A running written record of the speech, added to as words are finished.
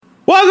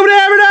Welcome to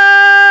Everyday!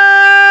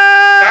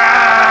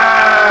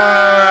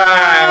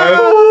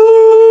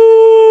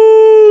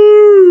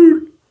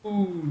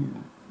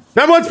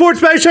 Number one sports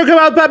betting show come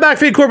out by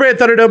Backfeed Incorporated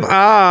Thunderdome.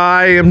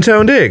 I am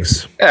Tone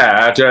Diggs.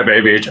 That's a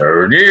baby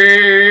Tony.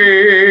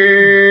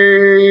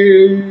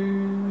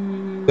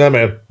 That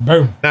man.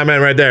 Boom. That man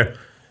right there.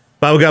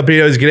 Bubblegum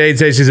Pino's G'day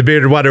says she's a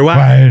bearded wonder.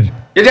 Why?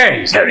 Good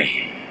day,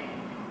 Tony.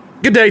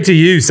 Good day to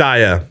you,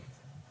 Saya.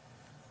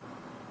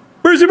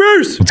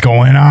 Bruce. What's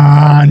going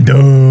on,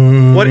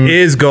 dude? What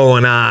is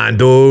going on,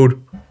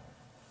 dude?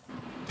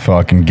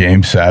 Fucking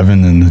game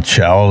 7 in the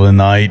Chell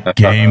tonight.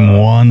 Game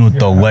 1 with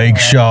the Lake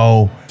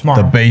Show.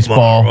 Tomorrow. The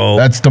baseball. Tomorrow.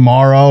 That's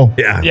tomorrow?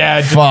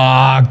 Yeah.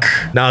 Fuck.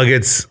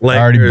 Nuggets. I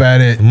already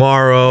bet it.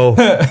 Tomorrow.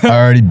 I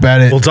already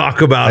bet it. We'll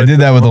talk about I it. did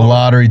that with the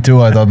lottery,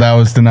 too. I thought that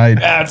was tonight.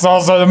 That's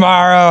also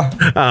tomorrow.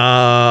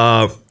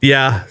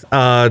 Yeah.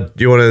 Do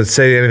you want to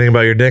say anything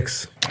about your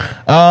Knicks?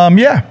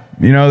 Yeah.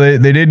 You know,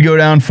 they did go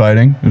down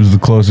fighting. It was the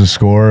closest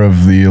score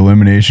of the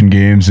elimination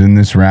games in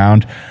this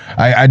round.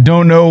 I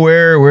don't know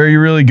where you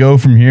really go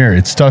from here.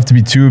 It's tough to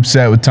be too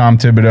upset with Tom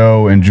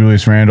Thibodeau and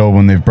Julius Randle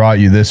when they've brought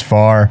you this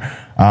far.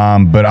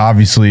 But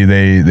obviously,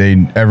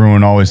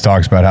 everyone always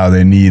talks about how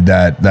they need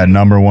that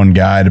number one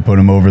guy to put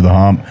them over the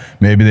hump.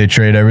 Maybe they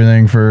trade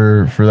everything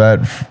for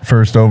that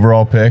first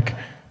overall pick.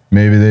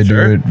 Maybe they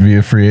do it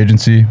via free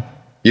agency.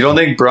 You don't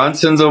think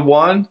Brunson's a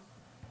 1?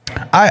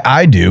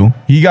 I do.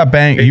 He got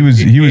banged. He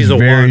was a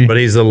very, one, but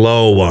he's a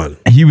low one.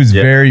 He was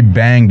very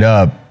banged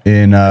up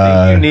in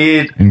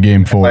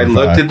game 4. I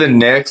looked at the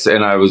Knicks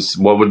and I was,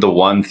 what would the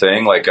one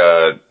thing? Like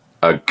a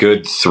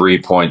good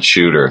 3-point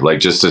shooter, like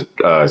just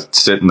a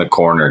sit in the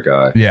corner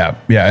guy. Yeah,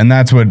 and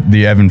that's what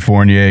the Evan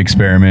Fournier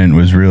experiment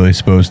was really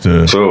supposed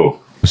to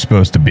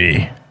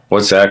be.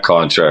 What's that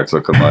contract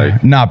looking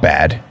like? Not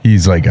bad.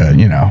 He's like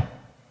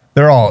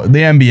they're all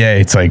the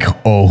NBA. It's like,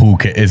 oh, who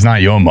cares? It's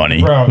not your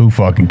money. Bro. Who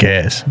fucking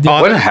cares?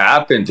 What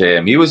happened to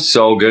him? He was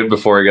so good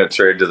before he got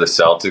traded to the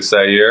Celtics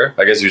that year.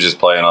 I guess he was just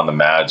playing on the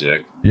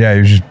Magic. Yeah,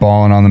 he was just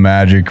balling on the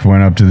Magic.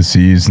 Went up to the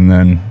Seas and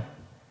then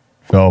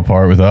fell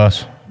apart with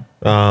us.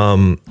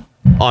 Otter,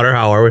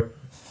 how are we?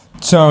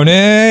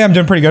 Tony, I'm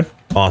doing pretty good.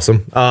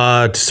 Awesome.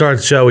 To start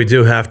the show, we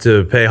do have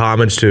to pay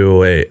homage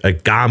to a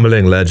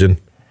gambling legend.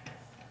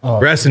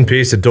 Rest in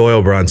peace to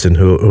Doyle Brunson,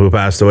 who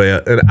passed away.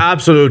 An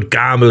absolute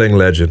gambling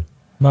legend.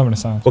 Moment of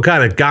silence. What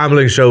kind of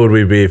gambling show would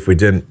we be if we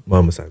didn't?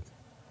 Moment of silence.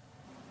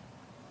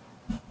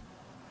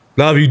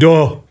 Love you,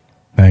 Doyle.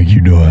 Thank you,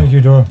 Doyle. Thank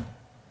you, Doyle.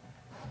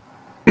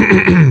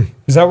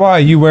 Is that why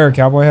you wear a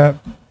cowboy hat?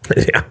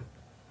 Yeah.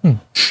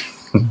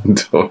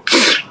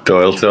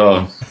 Doyle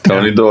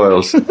Tony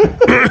Doyle's.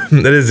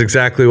 That is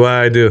exactly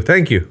why I do.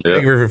 Thank you. Yeah.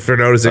 Thank you for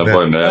noticing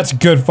that. That's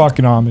good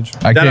fucking homage.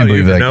 I can't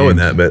believe that knowing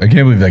game. that, but I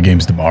can't believe that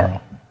game's tomorrow.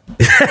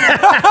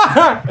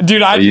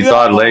 Dude, You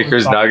thought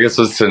Lakers Nuggets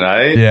was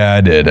tonight? Yeah,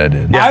 I did.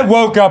 I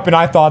woke up and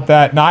I thought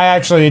that,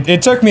 and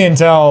it took me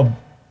until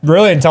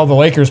the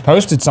Lakers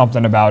posted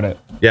something about it.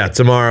 yeah,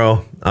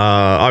 tomorrow.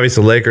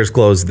 Obviously, Lakers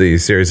closed the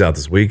series out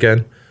this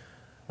weekend.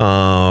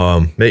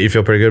 Nate, you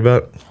feel pretty good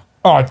about it?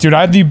 Oh, dude,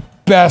 I had the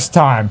best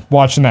time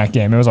watching that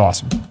game. It was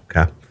awesome.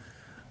 Okay.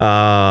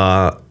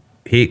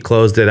 Heat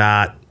closed it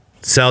out.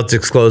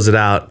 Celtics closed it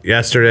out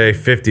yesterday,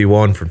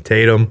 51 from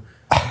Tatum.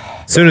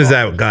 As soon as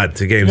that got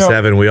to game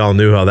 7, we all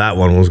knew how that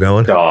one was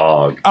going.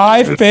 Dog.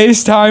 I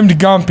FaceTimed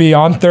Gumpy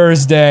on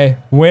Thursday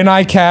when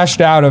I cashed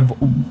out of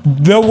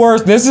the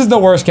worst. This is the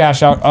worst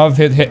cash out of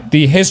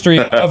the history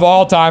of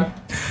all time.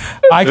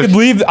 I could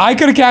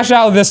have cashed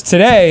out of this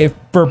today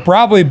for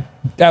probably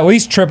at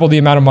least triple the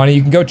amount of money.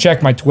 You can go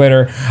check my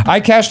Twitter. I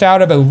cashed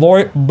out of a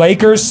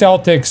Lakers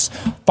Celtics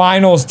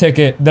finals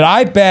ticket that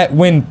I bet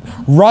when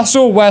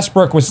Russell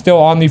Westbrook was still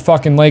on the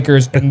fucking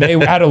Lakers and they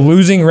had a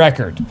losing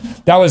record.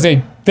 That was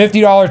a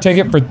 $50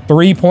 ticket for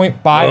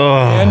 3.5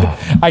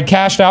 grand. I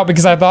cashed out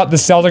because I thought the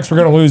Celtics were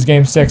going to lose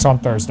game 6 on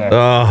Thursday.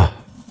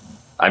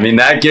 I mean,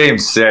 that game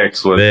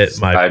 6 was.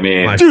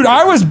 Dude,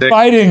 I was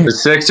biting. The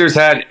Sixers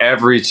had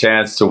every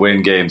chance to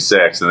win game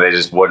 6, and they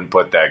just wouldn't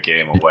put that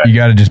game away. You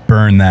got to just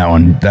burn that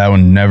one. That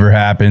one never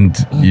happened.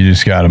 You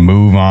just got to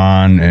move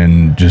on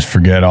and just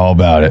forget all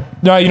about it.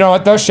 No, you know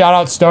what though? Shout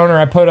out Stoner.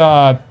 I put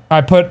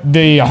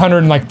the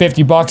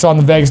 $150 on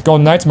the Vegas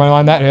Golden Knights money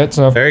line. That hit.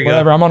 So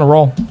whatever. I'm on a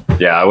roll.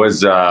 Yeah, I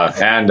was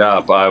hand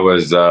up. I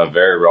was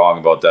very wrong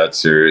about that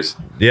series.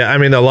 Yeah, I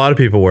mean, a lot of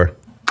people were.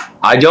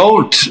 I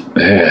don't.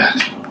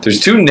 There's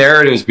two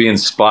narratives being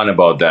spun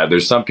about that.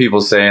 There's some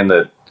people saying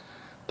that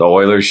the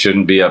Oilers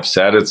shouldn't be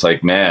upset. It's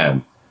like,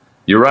 man,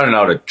 you're running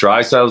out of.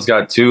 Draisaitl's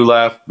got 2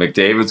 left.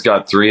 McDavid's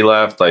got 3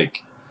 left.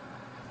 Like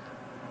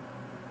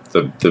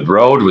the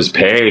road was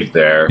paved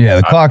there. Yeah,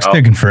 the clock's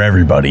ticking for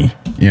everybody.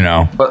 You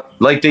know, but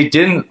like they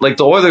didn't. Like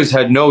the Oilers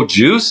had no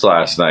juice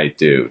last night,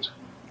 dude.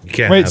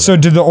 Wait, so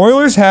did the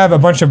Oilers have a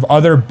bunch of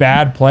other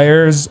bad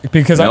players?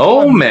 Because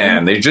no,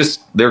 man, their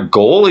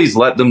goalies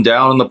let them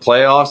down in the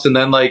playoffs, and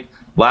then like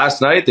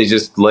last night they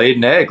just laid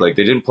an egg. Like,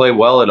 they didn't play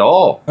well at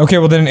all. Okay,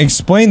 well then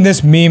explain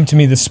this meme to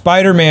me. The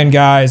Spider-Man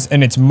guys,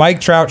 and it's Mike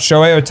Trout,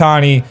 Shohei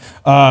Ohtani,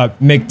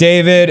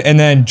 McDavid, and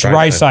then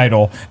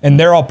Draisaitl, and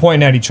they're all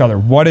pointing at each other.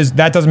 What is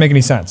that? Doesn't make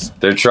any sense.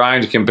 They're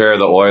trying to compare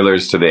the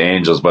Oilers to the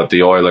Angels, but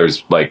the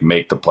Oilers like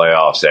make the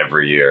playoffs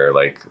every year.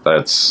 Like,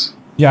 that's...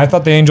 Yeah, I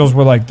thought the Angels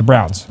were like the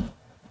Browns.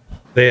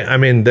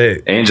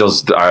 The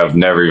Angels have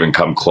never even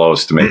come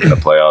close to making the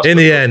playoffs. In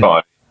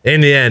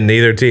the end,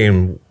 neither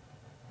team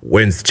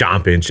wins the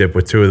championship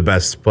with two of the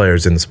best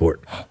players in the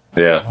sport.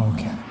 Yeah.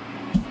 Okay.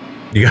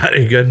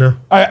 You good now?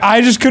 I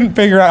just couldn't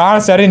figure out.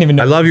 Honestly, I didn't even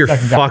know. I love your who the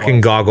second guy fucking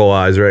was. goggle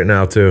eyes right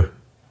now too.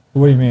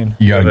 What do you mean?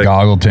 You got a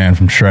goggle tan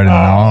from shredded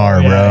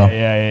gnar, bro.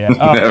 Yeah.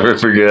 Oh, Never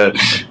forget.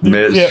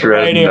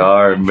 Shred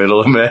Nar,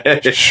 middle of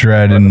May.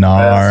 Shredded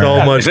gnar.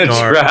 So much The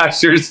gnar.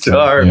 Trasher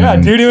Star. yeah,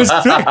 dude, it was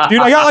sick. Dude,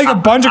 I got like a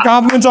bunch of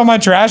compliments on my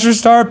Trasher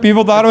Star.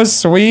 People thought it was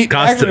sweet.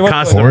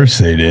 Of course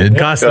they did.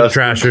 Custom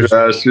Trashers.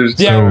 Trashers.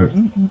 Yeah.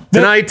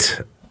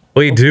 Tonight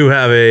we do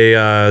have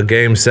a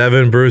game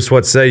 7. Bruce,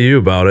 what say you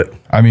about it?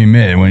 I mean,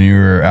 man, when you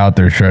were out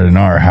there shredding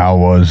gnar, how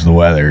was the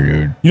weather,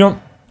 dude? You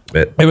know,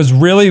 it was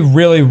really,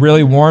 really,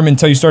 really warm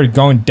until you started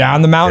going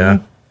down the mountain.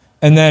 Yeah.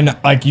 And then,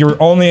 like, you're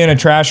only in a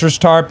Trasher's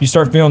tarp. You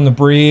start feeling the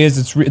breeze.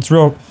 It's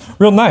real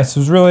nice. It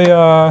was really,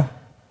 I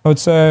would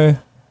say,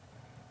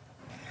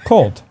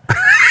 cold.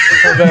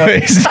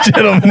 Ladies and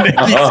gentlemen,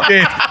 Nikki's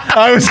game.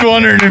 I was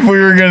wondering if we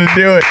were going to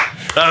do it.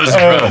 That was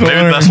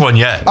maybe the best one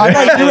yet. I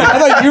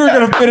thought you were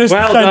going to finish.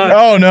 Well done.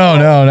 Oh,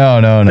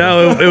 no.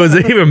 No, it was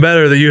even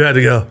better that you had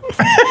to go.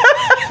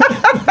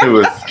 It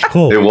was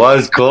Cool. It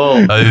was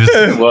cool.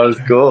 It was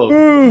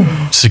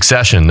cool.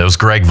 Succession. Those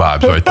Greg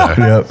vibes right there. Yep.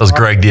 That was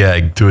Greg the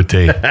Egg to a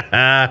T.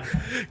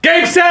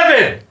 Game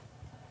 7.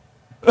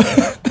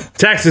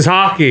 Texas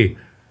hockey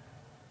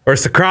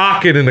versus the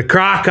Kraken in the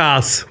Croc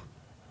House.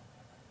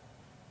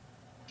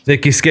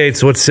 Nicky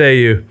Skates, what say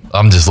you?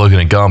 I'm just looking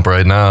at Gump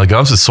right now.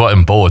 Gump's is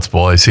sweating bullets,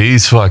 boys.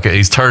 He's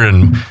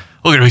turning.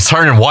 Look at him. He's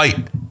turning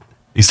white.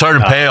 He's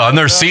turning pale. I've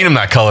never seen him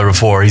that color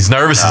before. He's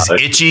nervous.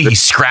 He's itchy.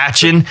 He's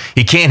scratching.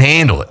 He can't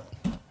handle it.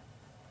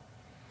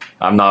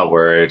 I'm not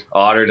worried.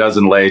 Otter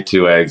doesn't lay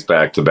 2 eggs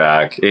back to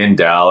back in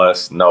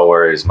Dallas. No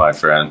worries, my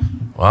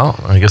friend. Well,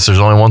 I guess there's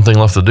only one thing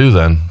left to do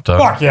then.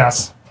 Fuck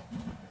yes.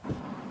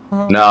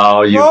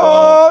 No, you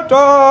won't.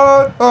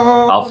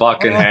 I'll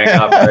fucking hang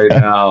up right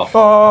now.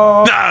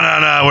 No.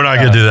 We're not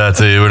going to do that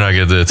to you. We're not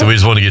going to do that to you. We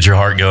just want to get your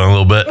heart going a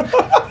little bit.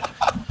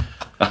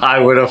 I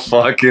would have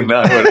fucking.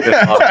 Oh, I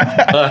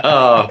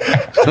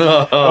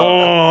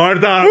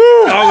thought it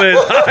was coming.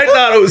 I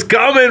thought it was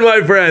coming,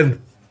 my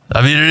friend.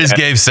 I mean, it is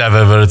game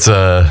 7, but it's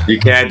a You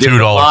can't do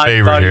 $2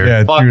 favorite here.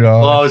 Yeah, fucking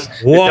 $2. close.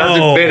 It Whoa.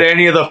 doesn't fit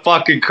any of the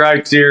fucking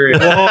criteria.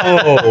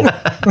 Whoa,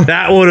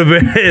 that would have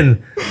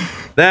been.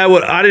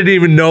 I didn't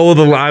even know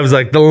the line. I was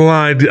like, the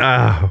line.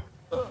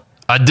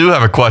 I do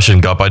have a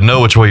question, Gump. I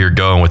know which way you're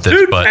going with this,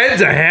 Dude, but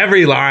 10's a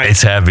heavy line.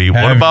 it's heavy.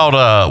 What about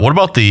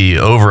the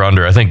over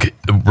under? I think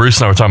Bruce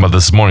and I were talking about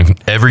this morning.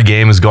 Every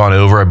game has gone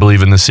over, I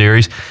believe, in this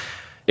series.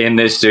 In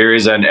this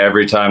series and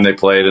every time they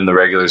played in the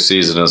regular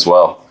season as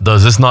well.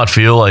 Does this not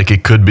feel like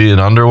it could be an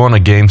under one, a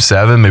game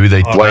 7? Maybe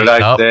they What did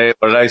tighten I up. say?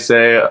 What did I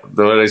say? What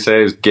did I say?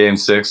 It was game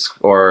 6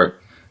 or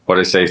what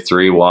did I say?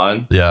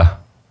 3-1. Yeah.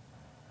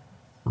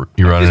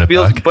 You're running it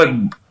back. But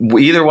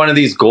either one of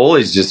these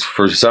goalies just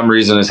for some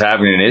reason is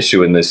having an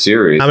issue in this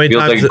series. How many It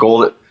feels times like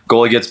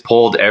goalie gets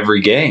pulled every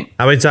game.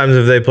 How many times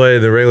have they played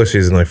in the regular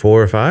season? Like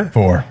 4 or 5?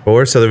 4.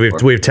 4. So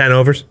we have 10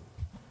 overs.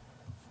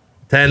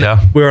 10.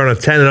 Yeah. We were on a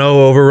 10-0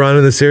 overrun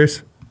in the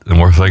series. And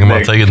we're thinking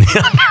about taking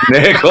the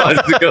under. Nick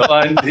wants to go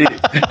on deep.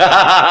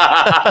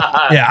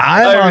 Yeah,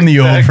 I'm on the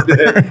over.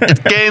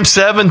 Game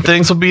 7,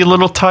 things will be a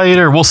little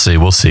tighter. We'll see.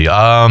 We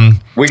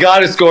got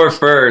to score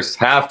first.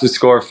 Have to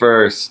score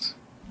first.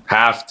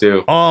 Have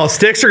to. Oh,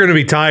 sticks are going to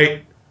be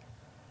tight.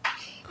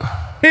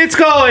 It's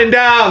going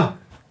down.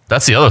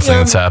 That's the other thing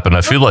that's happened.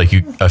 I feel like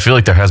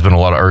there has been a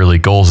lot of early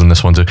goals in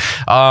this one too.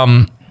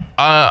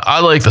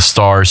 I like the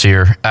Stars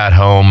here at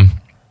home.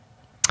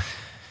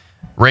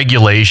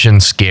 Regulation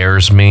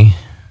scares me,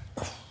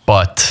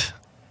 but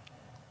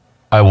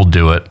I will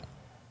do it.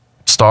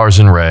 Stars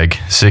in reg,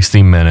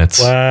 60 minutes.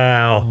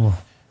 Wow.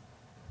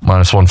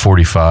 Minus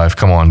 145.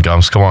 Come on,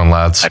 Gums. Come on,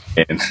 lads.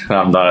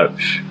 I'm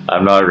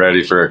not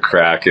ready for a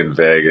crack in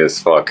Vegas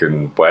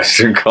fucking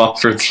Western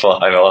Conference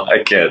final.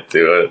 I can't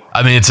do it.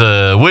 I mean, it's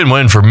a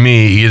win-win for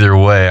me either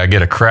way. I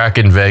get a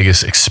Kraken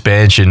Vegas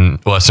expansion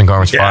Western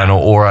Conference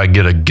final, or I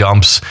get a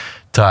Gumps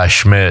Ty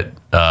Schmidt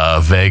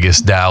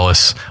Vegas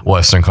Dallas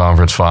Western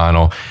Conference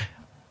final.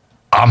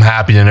 I'm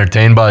happy and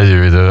entertained by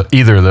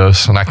either of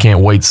those, and I can't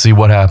wait to see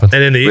what happens.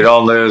 And in the We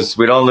don't lose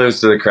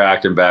to the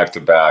Kraken back to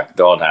back.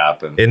 Don't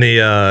happen. in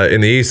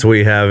the East,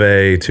 we have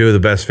two of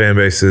the best fan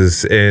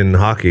bases in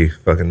hockey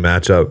fucking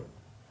matchup.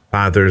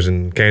 Panthers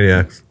and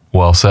Caniacs.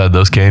 Well said.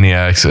 Those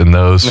Caniacs and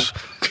those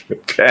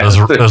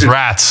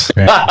rats.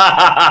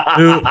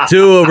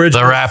 Two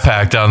original. The Rat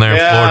Pack down there in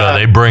Florida,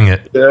 they bring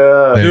it.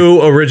 Yeah.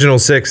 Two original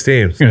 6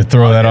 teams. I'm gonna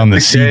throw that on the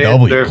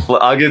CW.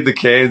 I'll give the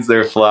Canes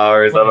their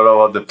flowers. I don't know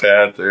about the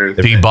Panthers.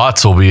 P.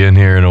 Bots will be in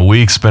here in a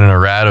week spinning a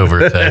rat over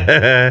his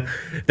head.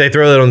 They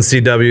throw that on the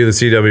CW.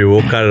 The CW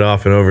will cut it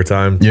off in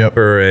overtime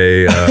for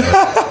a.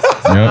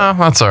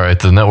 That's all right.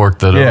 The network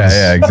that owns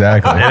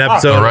exactly. An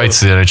episode. the rights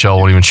to the NHL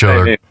won't even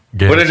show their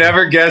games. Would have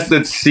never guessed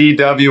that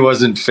CW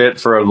wasn't fit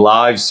for a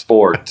live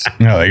sport.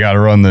 No, they got to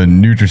run the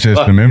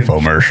Nutrisystem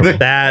infomercial.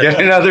 That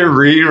Get another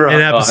rerun.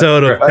 an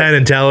episode of Penn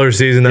and Teller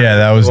season. Yeah,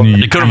 that was New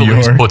You could have at York.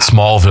 least put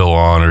Smallville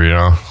on,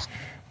 or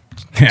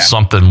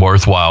something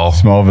worthwhile.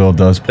 Smallville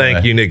does play.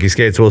 Thank you, Nikki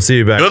Skates. We'll see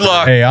you back. Good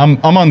luck. Hey, I'm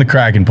on the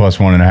Kraken plus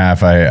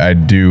 1.5. I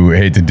do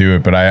hate to do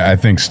it, but I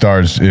think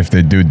Stars, if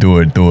they do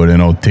it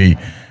in OT.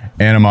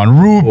 And I'm on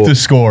Rube to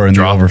score in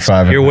the over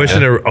 5. You're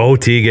wishing an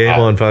OT game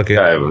on fucking.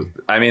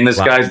 I mean, this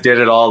guy did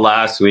it all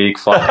last week.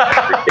 Fucking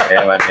every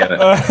game.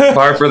 I mean,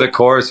 par for the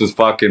course was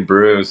fucking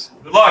Bruce.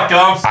 Good luck,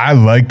 Gums. I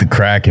like the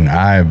Kraken.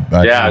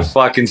 Yeah, it's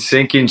fucking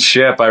sinking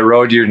ship. I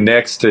rode your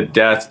Knicks to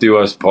death do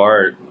us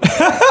part.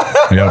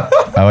 Yep.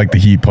 I like the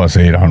Heat plus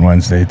 8 on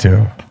Wednesday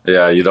too.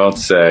 Yeah, you don't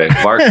say.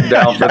 Mark him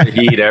down for the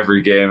Heat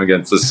every game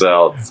against the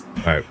Celtics.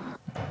 All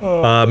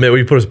right. Mitt, will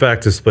you put us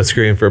back to split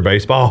screen for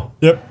baseball?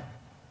 Yep.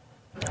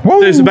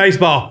 Woo! Do some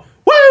baseball.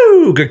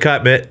 Woo! Good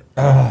cut, Mitt.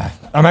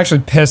 I'm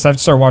actually pissed. I have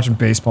to start watching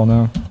baseball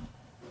now.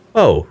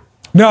 Oh.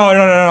 No.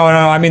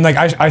 I mean, like,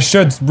 I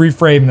should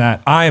reframe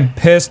that. I am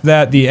pissed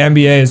that the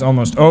NBA is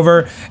almost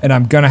over, and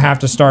I'm going to have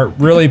to start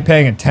really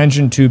paying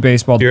attention to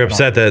baseball. You're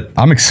upset that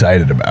I'm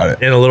excited about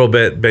it. in a little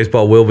bit,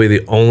 baseball will be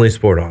the only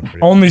sport on.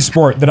 Only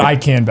sport that I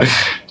can bet.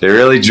 They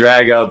really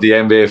drag out the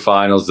NBA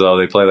Finals, though.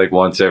 They play like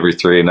once every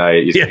 3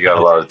 nights. You got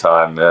a lot of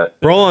time, man.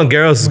 Roland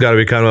Garros has got to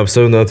be kind of up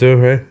soon, though, too,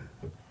 right?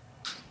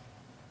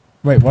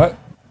 Wait, what?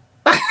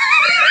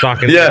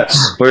 Talking. Yeah,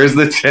 where's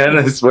the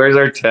tennis? Where's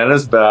our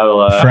tennis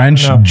battle at?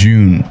 French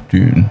June.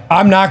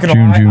 I'm not going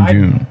to lie.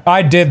 June.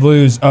 I did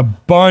lose a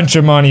bunch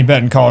of money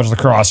betting college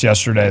lacrosse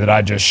yesterday that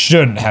I just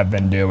shouldn't have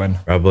been doing.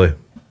 Probably.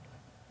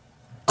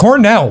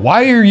 Cornell,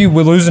 why are you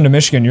losing to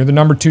Michigan? You're the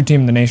number 2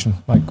 team in the nation.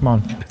 Like, come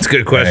on. It's a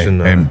good question,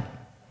 though. And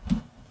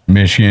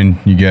Michigan,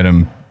 you get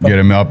them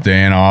up to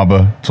Ann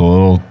Arbor. It's a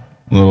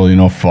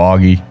little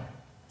foggy.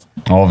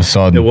 All of a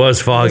sudden, It was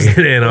foggy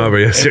in Ann Arbor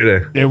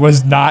yesterday. It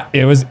was not.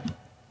 It was.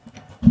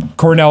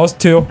 Cornell was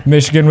 2.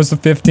 Michigan was the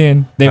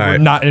 15. They were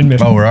not in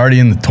Michigan. oh, we're already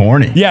in the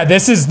tourney. Yeah,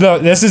 this is. Oh,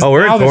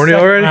 we're now in the tourney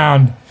second already?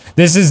 round.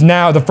 This is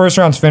now the first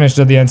round's finished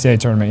of the NCAA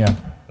tournament. Yeah.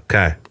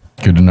 Okay.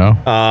 Good to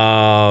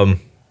know.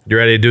 You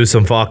ready to do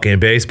some fucking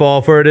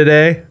baseball for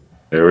today?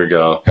 Here we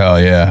go.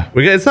 Hell yeah.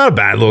 It's not a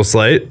bad little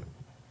slate.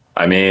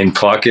 I mean,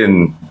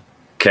 fucking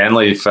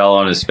Kenley fell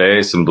on his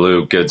face and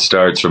blew good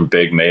starts from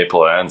Big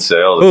Maple and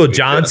Sale. Oh,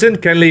 Johnson?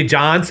 Kenley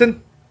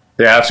Johnson?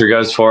 Yeah, after he got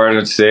his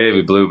 400 save,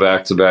 he blew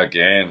back-to-back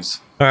games.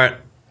 All right.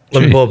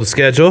 Let me pull up the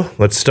schedule.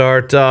 Let's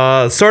start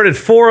at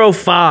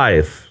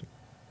 4:05.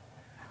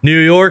 New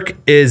York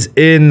is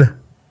in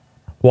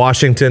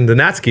Washington. The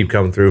Nats keep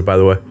coming through, by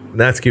the way. The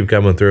Nats keep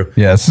coming through.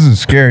 Yeah, this is a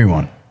scary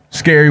one.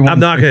 I'm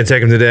not going to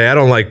take him today. I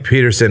don't like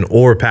Peterson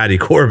or Patty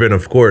Corbin,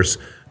 of course.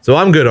 So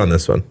I'm good on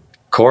this one.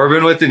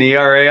 Corbin with an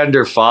ERA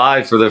under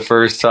 5 for the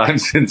first time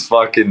since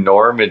fucking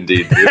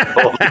Normandy, dude.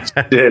 Holy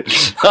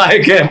shit.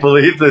 I can't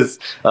believe this.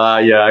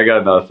 Yeah, I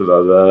got nothing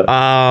on that.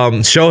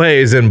 Shohei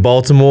is in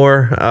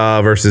Baltimore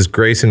versus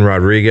Grayson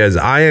Rodriguez.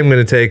 I am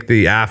going to take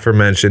the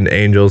aforementioned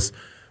Angels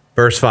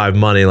first 5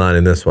 money line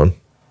in this one.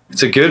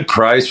 It's a good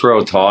price for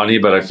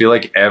Ohtani, but I feel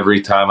like every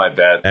time I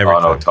bet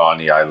on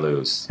Ohtani, I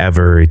lose.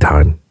 Every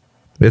time.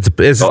 It's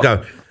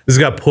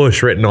got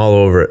push written all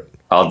over it.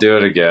 I'll do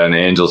it again.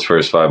 Angels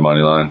first 5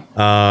 money line.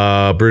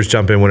 Bruce,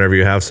 jump in whenever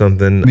you have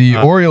something. The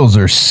Orioles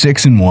are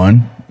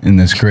 6-1 in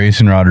this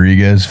Grayson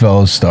Rodriguez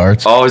fellas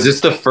starts. Oh, is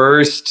this the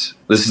first?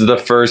 This is the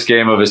first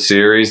game of a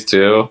series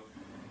too.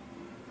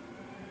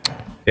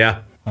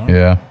 Yeah.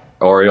 Yeah.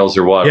 Orioles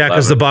are what? Yeah,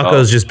 because the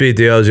Buccos just beat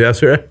the O's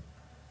yesterday.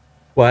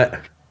 What?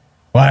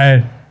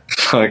 What?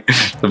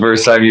 The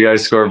first time you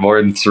guys scored more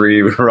than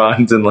 3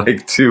 runs in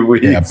like 2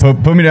 weeks. Yeah,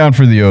 put me down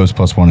for the O's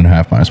plus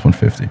 1.5 minus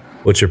 150.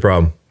 What's your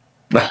problem?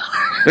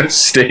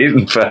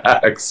 Stating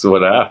facts.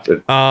 What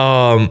happened?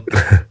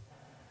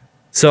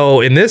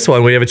 So in this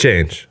one, we have a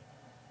change.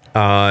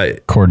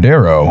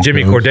 Cordero.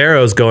 Jimmy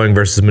Cordero's going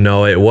versus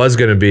Manoah. It was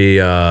going to be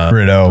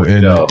Brito.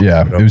 Brito.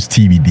 Yeah, it was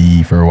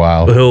TBD for a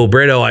while. who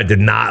Brito I did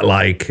not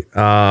like.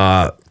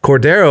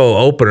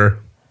 Cordero opener,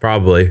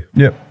 probably.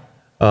 Yep.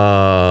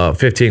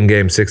 15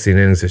 games, 16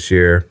 innings this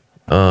year.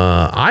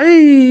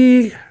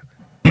 I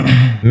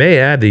may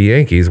add the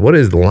Yankees. What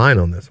is the line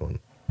on this one?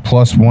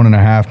 Plus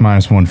 1.5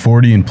 minus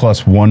 140 and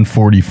plus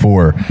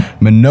 144.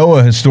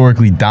 Manoah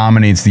historically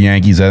dominates the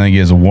Yankees. I think he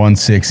has a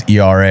 1.6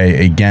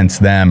 ERA against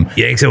them.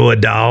 Yanks are a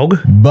dog.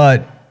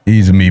 But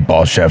he's a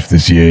meatball chef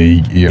this year.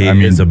 He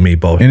is a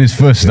meatball. In his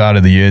first start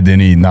of the year,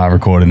 didn't he not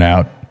record an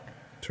out?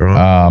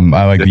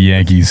 I like the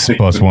Yankees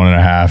plus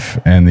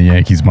 1.5 and the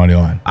Yankees money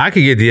line. I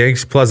could get the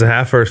Yankees plus a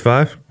half first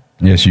 5.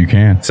 Yes, you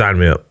can. Sign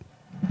me up.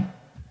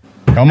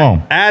 Come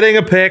on. Adding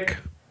a pick,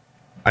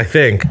 I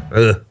think.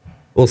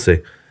 We'll see.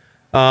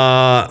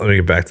 Let me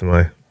get back to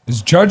my.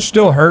 Is Judge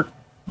still hurt?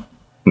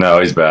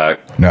 No, he's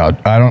back. No,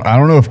 I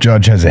don't know if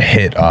Judge has a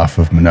hit off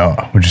of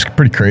Manoah, which is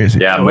pretty crazy.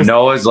 Yeah,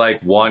 Manoah's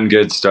like one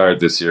good start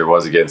this year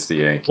was against the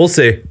Yankees. We'll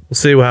see. We'll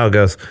see how it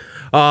goes.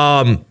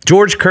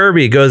 George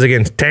Kirby goes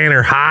against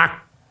Tanner Houck.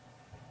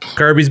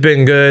 Kirby's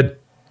been good.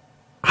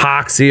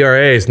 Hawk's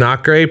ERA is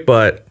not great,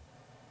 but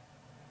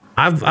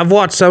I've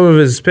watched some of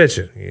his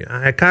pitching.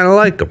 I kind of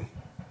like him.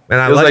 And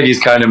I Feels like he's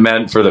kind of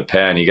meant for the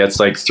pen. He gets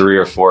like 3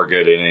 or 4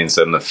 good innings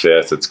in the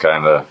 5th. It's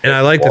kind of. And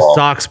I like the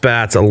Sox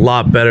bats a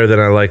lot better than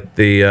I like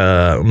the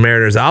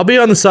Mariners. I'll be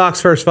on the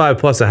Sox first 5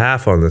 plus a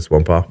half on this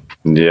one, Paul.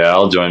 Yeah,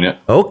 I'll join you.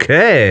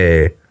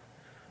 Okay.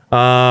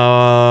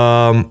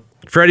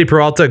 Freddie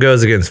Peralta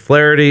goes against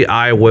Flaherty.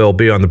 I will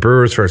be on the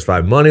Brewers first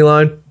 5 money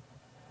line.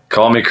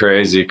 Call me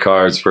crazy.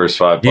 Cards first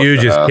 5 plus You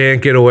just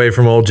can't get away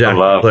from old Jack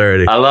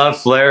Flaherty. I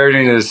love Flaherty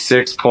and his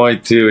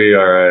 6.2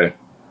 ERA.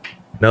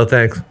 No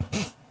thanks.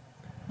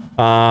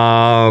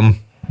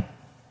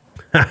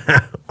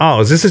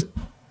 Is this a...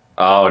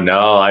 Oh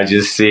no! I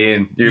just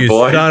seen your You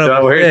boy. son of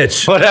a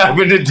bitch. What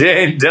happened to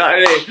Dane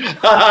Dunning?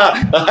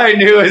 I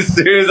knew as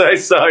soon as I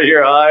saw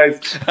your eyes.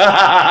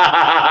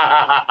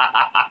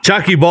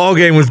 Chucky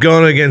Ballgame was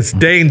going against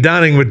Dane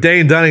Dunning, but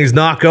Dane Dunning's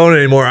not going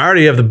anymore. I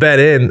already have the bet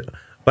in,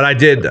 but I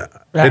did.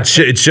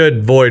 It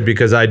should void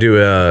because I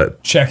do a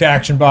check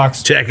action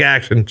box. Check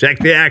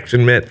the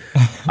action, man.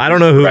 I don't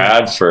know who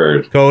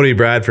Cody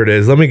Bradford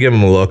is. Let me give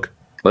him a look.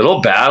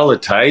 Little battle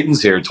of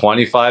Titans here,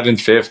 25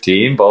 and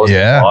 15, both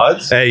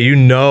odds. Hey,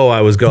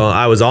 I was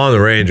on the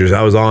Rangers.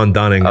 I was on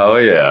Dunning. Oh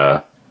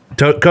yeah.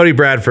 Cody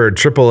Bradford,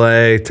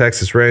 AAA,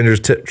 Texas Rangers,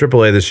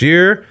 AAA this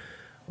year.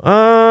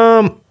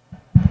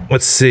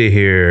 Let's see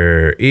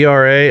here.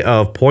 ERA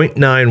of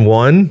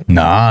 0.91.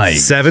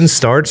 Nice. 7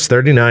 starts,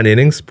 39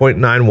 innings,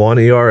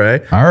 0.91 ERA.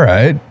 All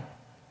right.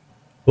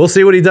 We'll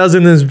see what he does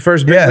in his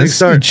first big league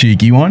start. It's a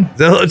cheeky one.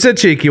 It's a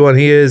cheeky one.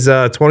 He is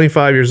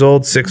 25 years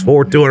old,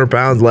 6'4", 200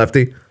 pounds,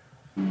 lefty.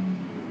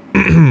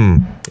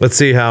 Let's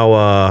see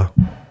how.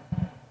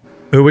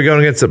 Who are we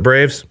going against? The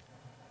Braves?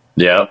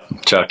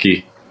 Yep,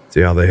 Chucky.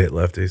 See how they hit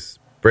lefties.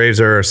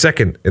 Braves are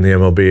second in the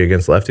MLB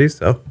against lefties.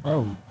 So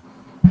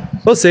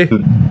we'll see.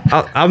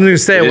 I'm going to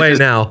stay away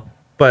now.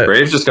 But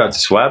Braves just got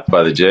swept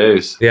by the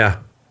Jays. Yeah.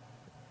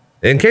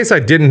 In case I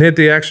didn't hit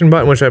the action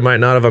button, which I might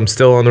not have, I'm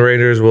still on the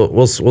Rangers.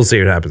 We'll see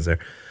what happens there.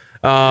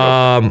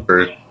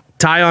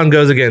 Tyon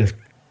goes against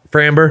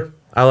Framber.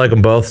 I like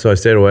them both, so I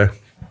stayed away.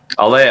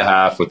 I'll lay a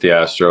half with the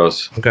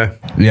Astros. Okay.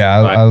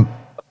 Yeah.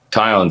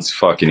 Tyon's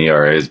fucking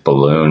ERA is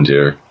ballooned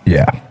here.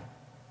 Yeah.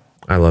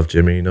 I love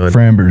Jimmy.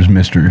 Framber's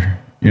Mr.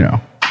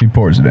 He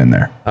pours it in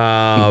there.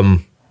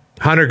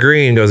 Hunter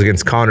Green goes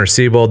against Connor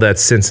Siebold.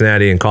 That's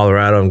Cincinnati and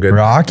Colorado. I'm good.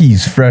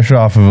 Rockies fresh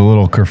off of a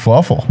little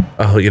kerfluffle.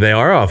 Oh, yeah, they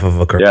are off of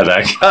a kerfluffle. Yeah,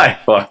 that guy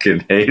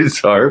fucking hates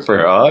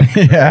Harper, huh?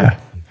 Yeah.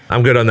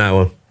 I'm good on that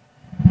one.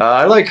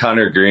 I like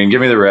Hunter Green.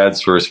 Give me the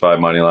Reds first 5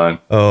 money line.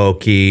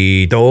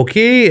 Okie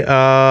dokie.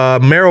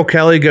 Merrill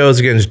Kelly goes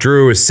against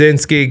Drew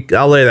Wyszynski.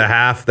 I'll lay the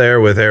half there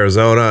with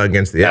Arizona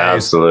against the A's.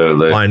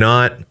 Absolutely. Why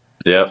not?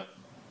 Yep.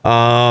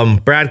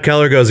 Brad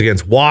Keller goes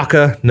against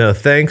Waka. No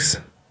thanks.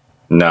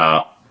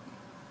 No.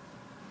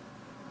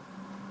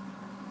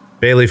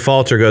 Bailey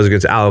Falter goes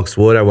against Alex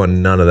Wood. I want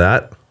none of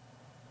that.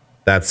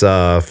 That's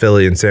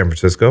Philly and San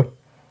Francisco.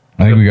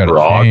 I think we got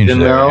a change there.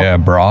 Now? Yeah,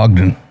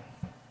 Brogdon.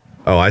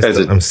 Oh,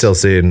 I'm still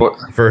seeing.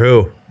 For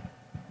who?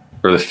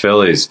 For the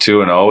Phillies,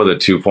 2-0 with a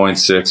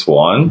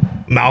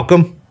 2.61.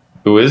 Malcolm?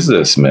 Who is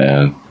this,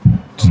 man?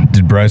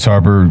 Did Bryce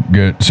Harper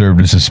get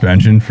served a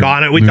suspension for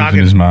losing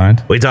his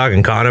mind? We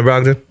talking Connor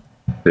Brogdon?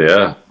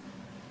 Yeah.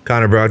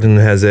 Connor Brogdon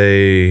has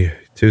a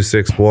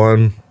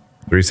 2.61.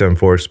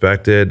 3.74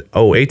 expected.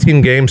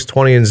 18 games,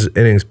 20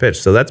 innings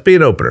pitched. So that's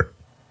being opener.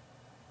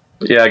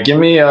 Yeah,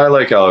 I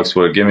like Alex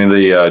Wood. Give me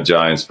the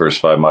Giants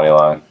first 5 money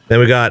line. Then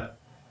we got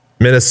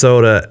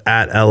Minnesota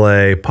at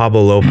LA.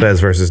 Pablo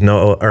Lopez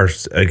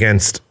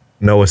against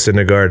Noah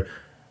Syndergaard.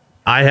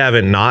 I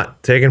haven't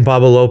not taken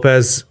Pablo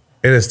Lopez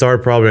in a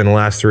start probably in the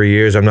last 3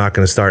 years. I'm not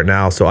going to start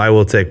now. So I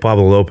will take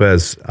Pablo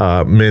Lopez,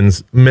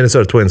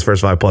 Minnesota Twins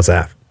first 5 plus a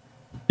half.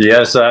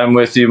 Yes, I'm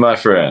with you, my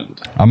friend.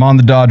 I'm on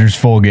the Dodgers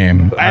full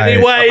game.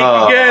 Anyway, you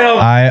can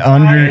get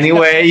him.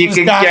 Anyway, you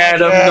can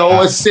get him.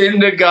 Noah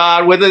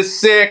Syndergaard with a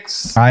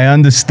 6. I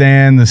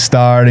understand the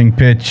starting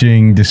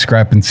pitching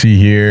discrepancy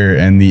here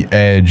and the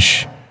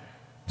edge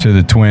to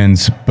the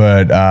Twins,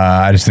 but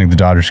I just think the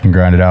Dodgers can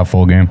grind it out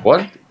full game.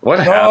 What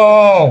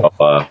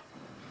happened?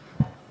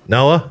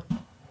 Noah?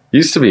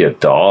 Used to be a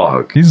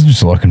dog. He's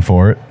just looking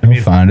for it.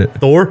 He'll find it.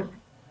 Thor?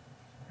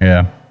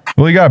 Yeah.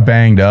 Well, he got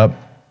banged up.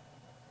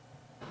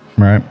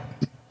 Right.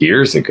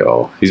 Years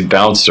ago. He's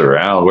bounced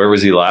around. Where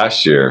was he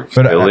last year?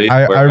 But Philly?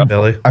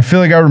 I feel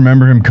like I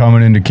remember him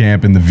coming into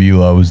camp and the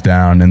velo was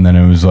down, and then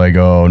it was like,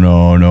 oh,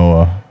 no,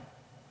 Noah.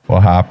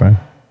 What happened?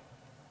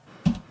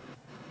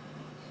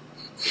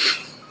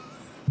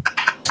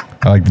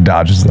 like the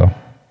Dodgers though.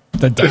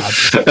 The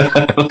Dodgers.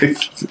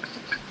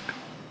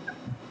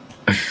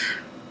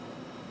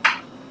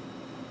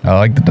 I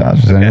like the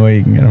Dodgers any way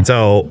you can get them.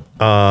 So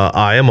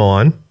I am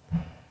on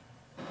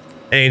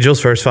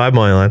Angels first 5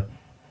 money line,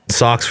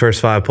 Sox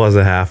first 5 plus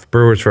a half,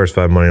 Brewers first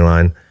 5 money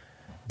line,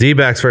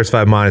 D-backs first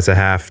 5 minus a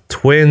half,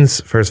 Twins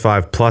first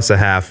 5 plus a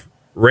half,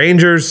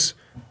 Rangers.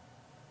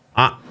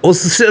 Let's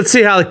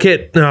see how the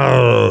kid.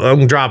 No,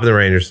 I'm dropping the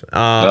Rangers. Who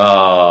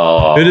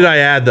did I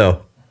add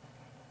though?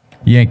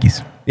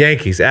 Yankees.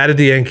 Yankees. Added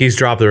the Yankees.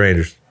 Dropped the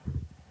Rangers.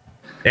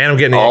 And I'm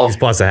getting the Yankees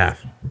plus a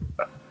half.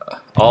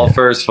 All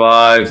first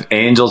 5.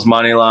 Angels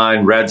money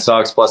line. Red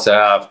Sox plus a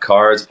half.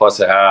 Cards plus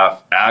a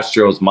half.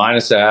 Astros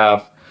minus a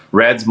half.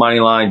 Reds money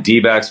line.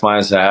 D-backs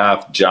minus a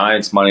half.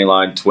 Giants money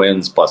line.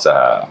 Twins plus a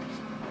half.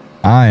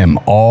 I am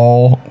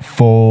all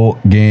full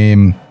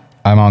game.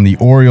 I'm on the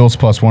Orioles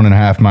plus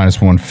 1.5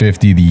 minus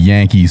 150. The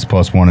Yankees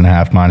plus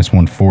 1.5 minus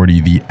 140.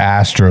 The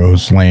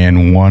Astros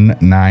laying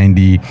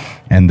 190,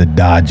 and the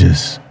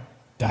Dodgers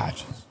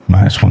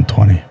minus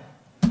 120.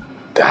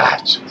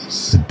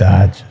 Dodgers. The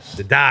Dodgers.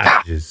 The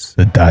Dodgers.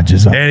 The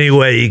Dodgers. Any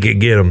way you could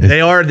get them.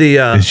 They are the.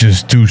 It's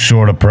just too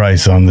short a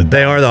price on the.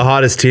 They are the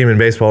hottest team in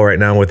baseball right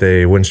now with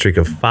a win streak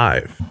of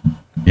 5.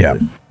 Yeah,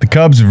 the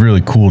Cubs have really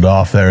cooled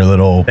off their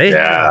little.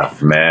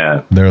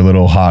 Man. Their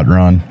little hot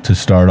run to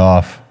start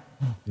off.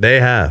 They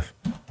have.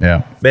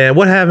 Yeah. Man,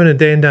 what happened to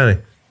Dan Downey?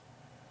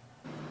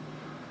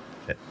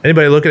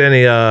 Anybody look at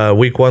any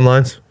week 1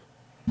 lines?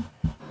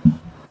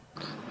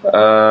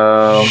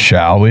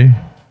 Shall we?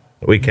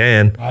 We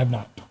can. I have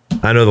not.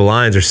 I know the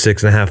lines are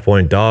 6.5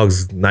 point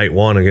dogs night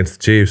 1 against the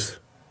Chiefs.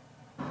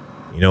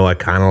 You know, I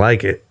kind of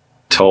like it.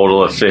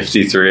 Total of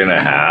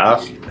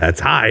 53.5. That's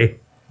high.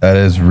 That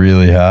is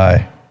really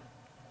high.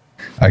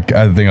 I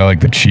think I like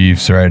the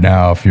Chiefs right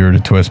now. If you were to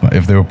twist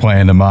if they were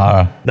playing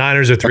tomorrow.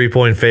 Niners are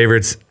 3-point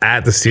favorites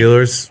at the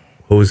Steelers.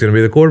 Who's going to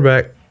be the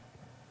quarterback?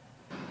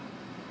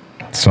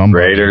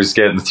 Raiders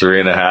getting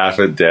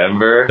 3.5 at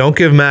Denver. Don't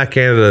give Matt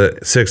Canada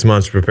 6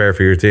 months to prepare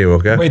for your team,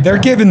 okay? Wait, they're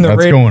giving the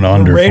going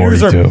under Raiders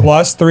 42. are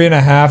plus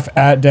 3.5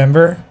 at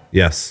Denver.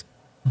 Yes.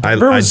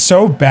 Denver was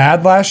so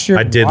bad last year.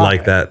 I did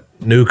like that.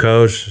 New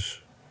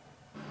coach.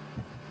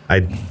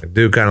 I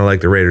do kind of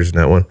like the Raiders in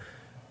that one.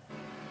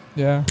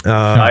 Yeah.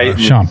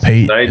 Sean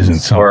Payton isn't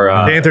something.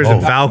 Panthers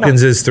and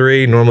Falcons is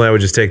 3. Normally, I would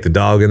just take the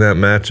dog in that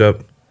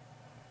matchup.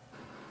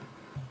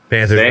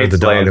 Panthers with the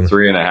dog.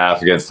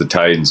 3.5 against the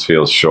Titans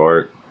feels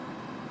short.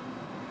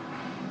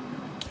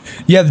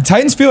 Yeah, the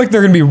Titans feel like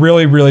they're going to be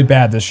really, really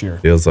bad this year.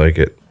 Feels like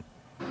it.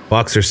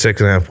 Bucks are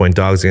 6.5 point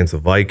dogs against the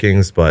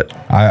Vikings, but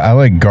I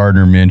like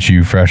Gardner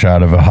Minshew fresh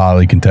out of a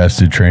hotly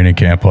contested training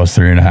camp plus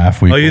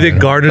 3.5 weeks. Oh, you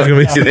think Gardner's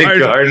going to be? You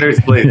think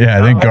Gardner's playing? Yeah,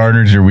 I think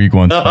Gardner's your week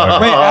 1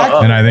 starter.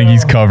 And I think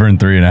he's covering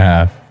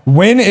 3.5.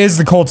 When is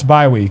the Colts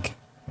bye week?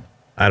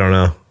 I don't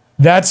know.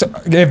 That's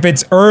if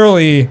it's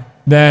early,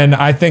 then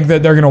I think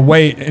that they're going to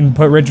wait and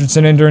put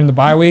Richardson in during the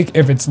bye week.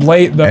 If it's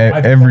late,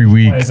 every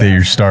week that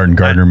you're starting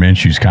Gardner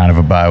Minshew's kind of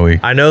a bye week.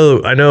 I know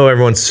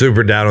everyone's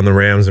super down on the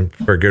Rams and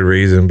for good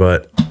reason,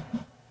 but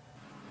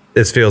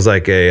this feels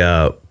like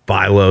a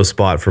buy low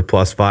spot for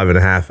plus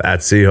 5.5 at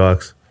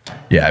Seahawks.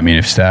 Yeah, I mean,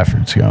 if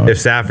Stafford's going. If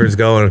Stafford's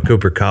going and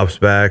Cooper Kupp's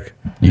back.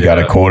 You got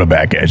a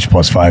quarterback edge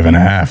plus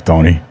 5.5,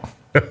 Tony.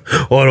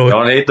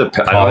 Don't hate the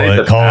Call it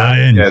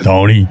in,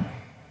 Tony.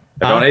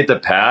 I don't hate the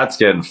Pats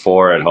getting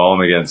 4 at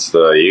home against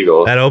the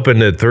Eagles. That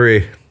opened at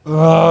 3.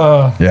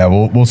 Yeah,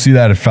 we'll see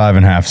that at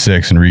 5.5,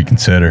 6 and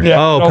reconsider.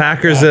 Yeah, Oh,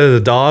 Packers as a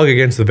dog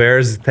against the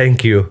Bears.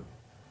 Thank you.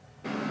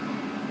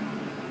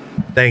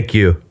 Thank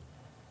you.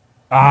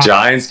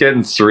 Giants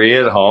getting 3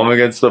 at home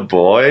against the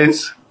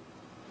boys.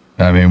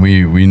 I mean,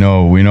 we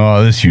know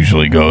how this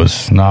usually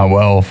goes. Not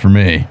well for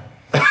me.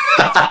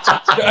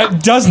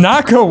 It does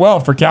not go well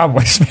for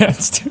Cowboys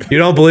fans, too. You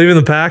don't believe in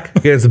the Pack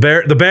against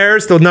the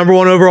Bears, the number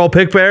 1 overall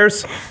pick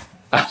Bears?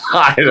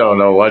 I don't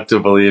know what to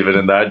believe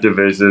in that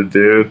division,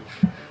 dude.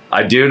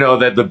 I do know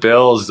that the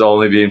Bills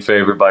only being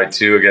favored by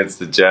 2 against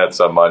the Jets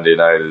on Monday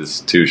night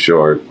is too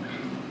short.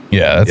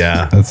 Yeah,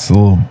 that's a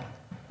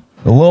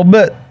little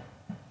bit.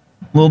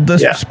 A little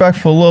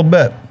disrespectful, a little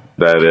bit.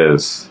 That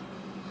is.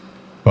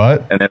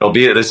 But and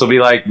this will be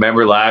like,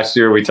 remember last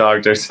year we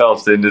talked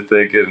ourselves into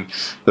thinking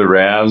the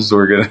Rams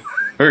were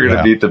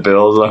gonna beat the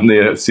Bills on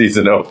the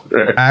season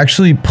opener.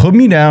 Actually, put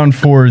me down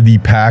for the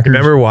Packers.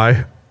 Remember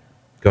why?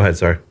 Go ahead,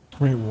 sorry.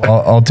 Wait, what?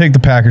 I'll take the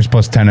Packers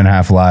plus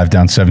 10.5 live,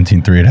 down 17-3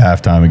 at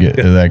halftime and get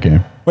to that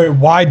game. Wait,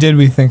 why did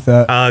we think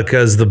that?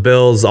 Because the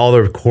Bills, all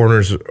their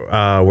corners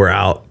were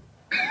out.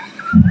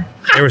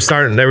 They were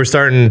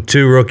starting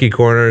 2 rookie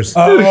corners.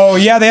 Oh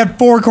yeah, they had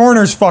 4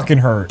 corners fucking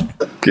hurt.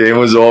 Game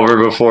was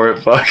over before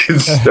it fucking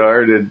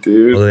started,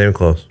 dude. Wasn't even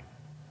close.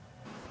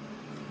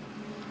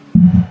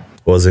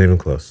 Wasn't even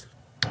close.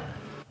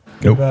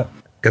 Nope.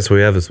 Guess what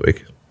we have this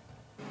week?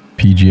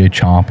 PGA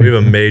Chompy. We have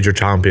a major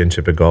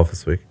championship at golf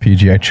this week.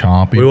 PGA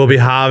Chompy. We will be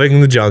having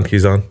the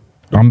junkies on.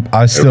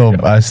 I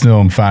still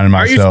am finding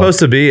myself. Are you supposed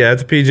to be at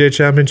the PGA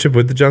Championship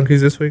with the junkies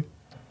this week?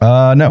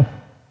 No.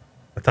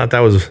 I thought that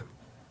was.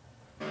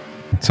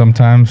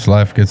 Sometimes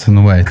life gets in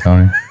the way,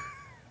 Tony.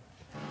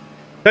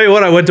 Tell you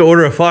what, I went to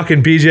order a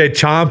fucking PGA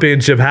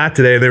Championship hat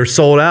today, and they were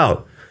sold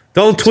out.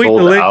 Don't tweet the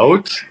Sold link.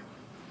 out?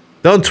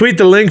 Don't tweet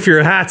the link for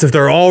your hats if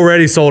they're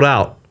already sold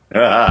out.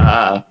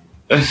 Gotta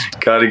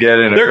get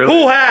in They're early.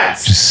 cool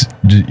hats. Just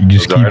Those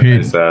keep are hitting,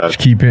 nice, just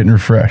keep hitting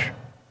refresh.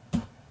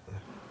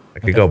 I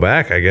could go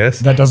back, I guess.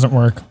 That doesn't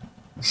work.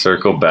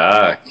 Circle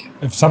back.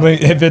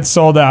 If it's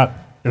sold out,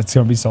 it's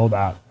gonna be sold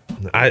out.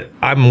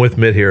 I'm with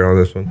Mid here on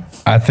this one.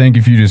 I think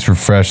if you just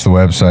refresh the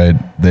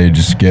website, they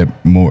just get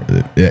more.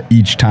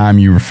 Each time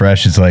you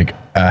refresh, it's like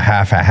a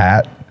half a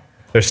hat.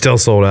 They're still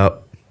sold out.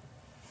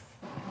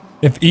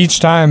 If each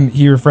time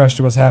he refreshed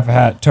it was half a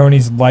hat,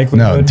 Tony's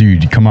likelihood. No,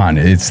 dude, come on.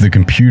 It's the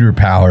computer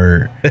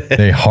power.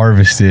 They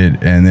harvest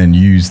it and then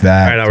use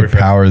that All right, I'll to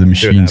refresh. power the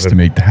See what machines to happens.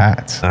 make the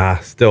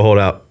hats. Still hold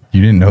out.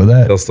 You didn't know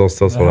that? Still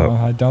sold No, out.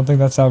 I don't think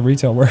that's how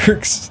retail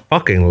works.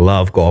 Fucking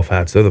love golf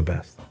hats. They're the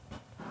best.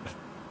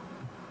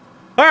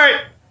 All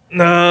right.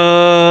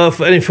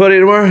 Any footy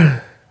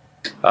tomorrow?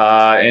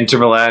 Inter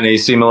Milan,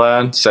 AC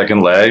Milan, second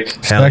leg.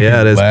 Hell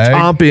yeah, it is. leg.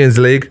 Champions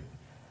League.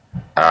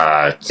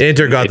 Uh,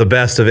 Inter got the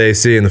best of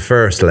AC in the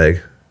first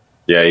leg.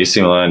 yeah, AC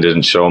Milan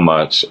didn't show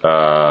much.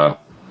 Not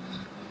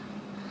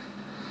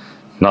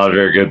a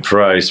very good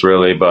price,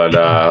 really,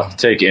 but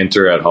take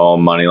Inter at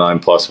home, money line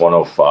plus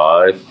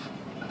 105.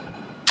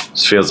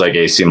 Just feels like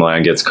AC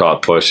Milan gets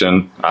caught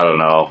pushing. I don't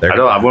know.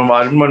 I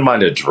wouldn't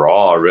mind a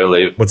draw,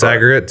 really. What's but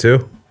aggregate,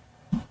 too?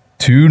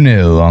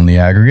 2-0 on the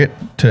aggregate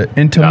to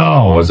Inter No,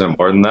 Milan. wasn't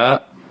more than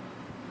that.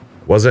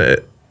 Wasn't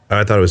it?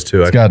 I thought it was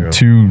 2. It's got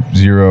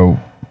 2-0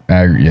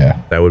 aggregate.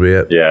 Yeah. That would be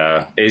it.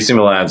 Yeah, AC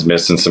Milan's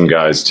missing some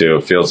guys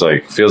too. Feels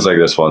like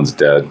this one's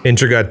dead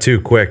Inter got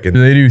 2 quick. Do And,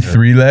 they do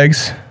 3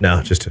 legs?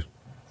 no, just 2.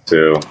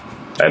 too.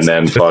 And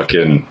then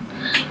fucking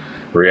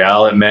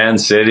Real at Man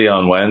City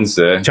on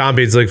Wednesday.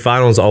 Champions League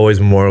final is always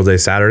Memorial Day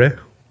Saturday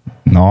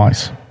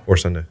Nice. or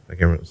Sunday. I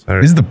can't remember.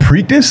 Saturday. Is the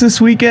Preakness this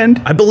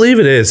weekend? I believe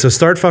it is. So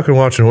start fucking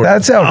watching horse.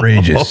 That's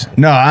outrageous.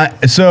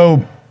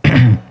 So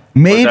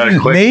Mage, Was that a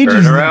quick Mage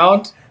is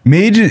turnaround?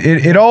 Mage,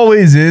 it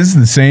always is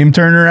the same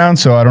turnaround,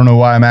 so I don't know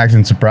why I'm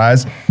acting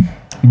surprised.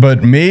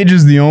 But Mage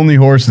is the only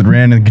horse that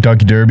ran in the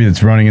Kentucky Derby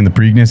that's running in the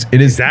Preakness.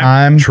 It is Is that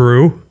time.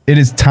 true? It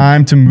is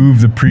time to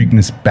move the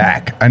Preakness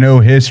back. I know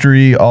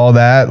history, all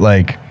that,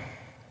 like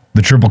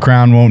the Triple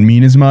Crown won't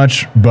mean as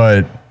much,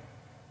 but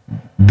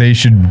they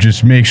should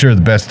just make sure the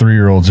best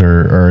 3-year-olds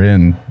are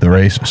in the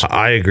races.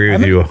 I agree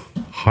with you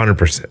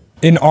 100%.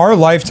 In our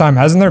lifetime,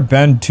 hasn't there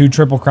been 2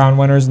 Triple Crown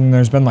winners and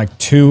there's been like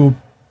 2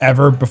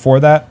 ever before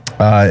that?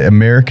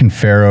 American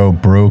Pharaoh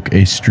broke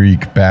a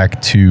streak back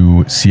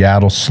to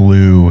Seattle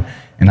Slew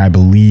in, I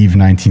believe,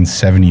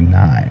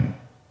 1979.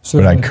 So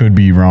But I could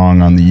be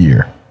wrong on the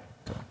year.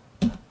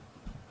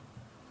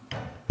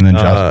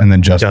 And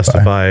then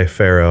Justify.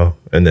 Pharaoh.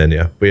 And then,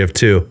 yeah, we have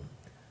 2.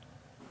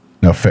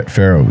 No,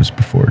 Pharaoh was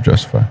before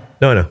Justify.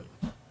 No.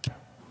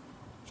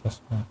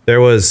 There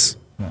was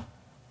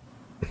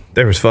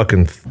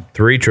fucking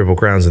 3 Triple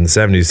Crowns in the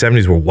 70s.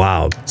 70s were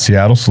wild.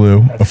 Seattle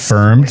Slew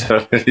affirmed.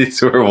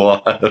 These were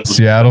wild.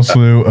 Seattle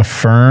Slew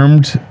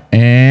affirmed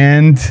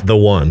and The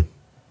one.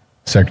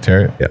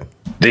 Secretariat. Yeah.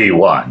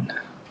 D1.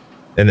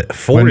 And When,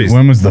 40s.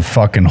 when was the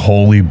fucking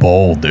Holy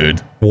Bowl,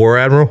 dude? War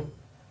Admiral.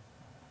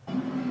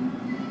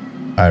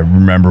 I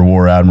remember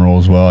War Admiral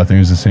as well. I think it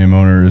was the same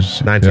owner as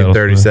Seattle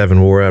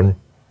 1937 War Admiral.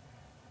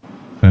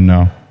 Slew. And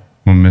no,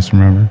 I'm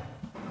misremembering.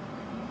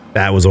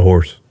 That was a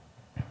horse.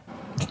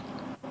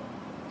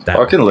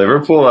 Fucking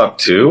Liverpool up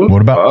too?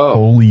 What about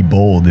Holy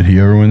Bowl? Did he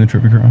ever win the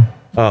Triple Crown?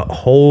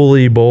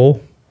 Holy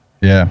Bowl.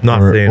 Yeah,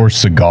 Not saying. or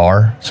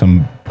Cigar.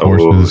 Some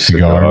horse with a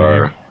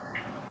cigar.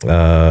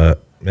 name.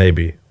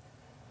 Maybe.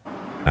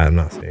 I'm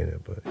not saying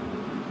it, but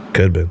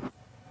could have been.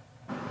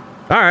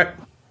 All right.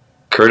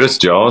 Curtis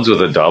Jones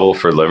with a double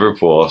for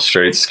Liverpool.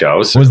 Straight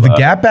scouts. Was the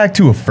gap back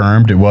to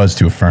affirmed? It was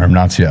to affirmed,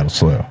 not Seattle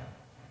Slew. It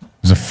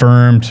was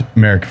affirmed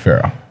American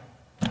Pharaoh.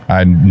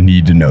 I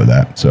need to know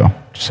that, so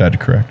just had to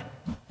correct.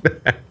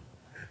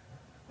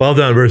 Well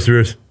done,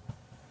 Bruce.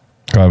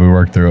 Glad we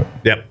worked through it.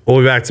 Yep. We'll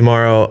be back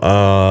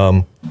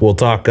tomorrow. We'll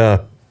talk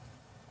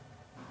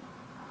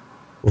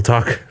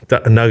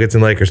Nuggets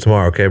and Lakers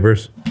tomorrow, okay,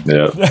 Bruce?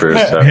 Yeah,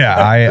 first half. Yeah,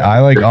 I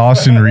like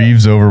Austin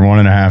Reeves over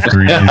 1.5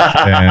 threes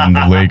and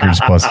the Lakers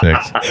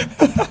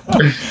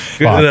 +6.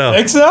 Good to know.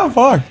 Thanks now?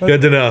 Fuck.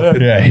 Good to know.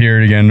 Yeah,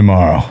 hear it again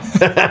tomorrow.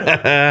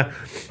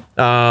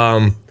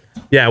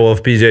 Yeah, we'll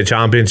have PGA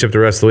Championship the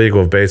rest of the week.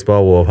 We'll have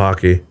baseball. We'll have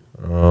hockey.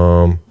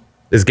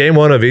 Is game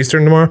 1 of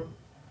Eastern tomorrow?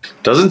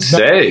 Doesn't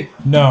say.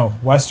 No,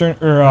 Western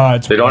or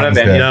They don't have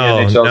any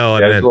Wednesday. NHL No, I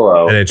meant schedule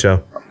out.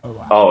 NHL.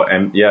 Oh,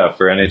 and yeah,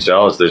 for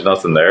NHLs, there's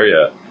nothing there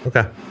yet.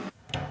 Okay.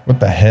 What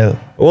the hell?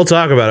 We'll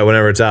talk about it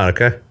whenever it's out,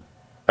 okay?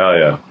 Hell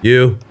yeah.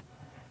 You,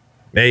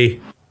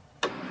 me,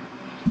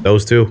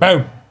 those 2.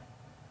 Boom.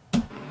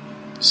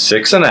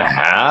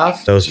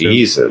 6.5? Those two.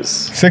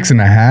 Jesus.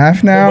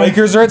 6.5 now?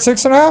 Lakers are at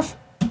 6.5.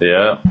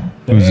 Yeah.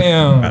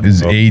 Damn.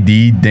 Is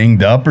AD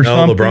dinged up or No,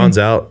 something? LeBron's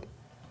out.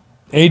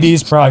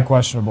 AD's probably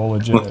questionable,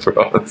 legit.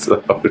 Bro, it's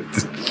out.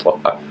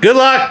 Fuck. Good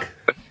luck.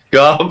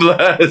 God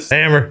bless.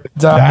 Hammer.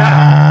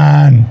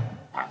 DAHN.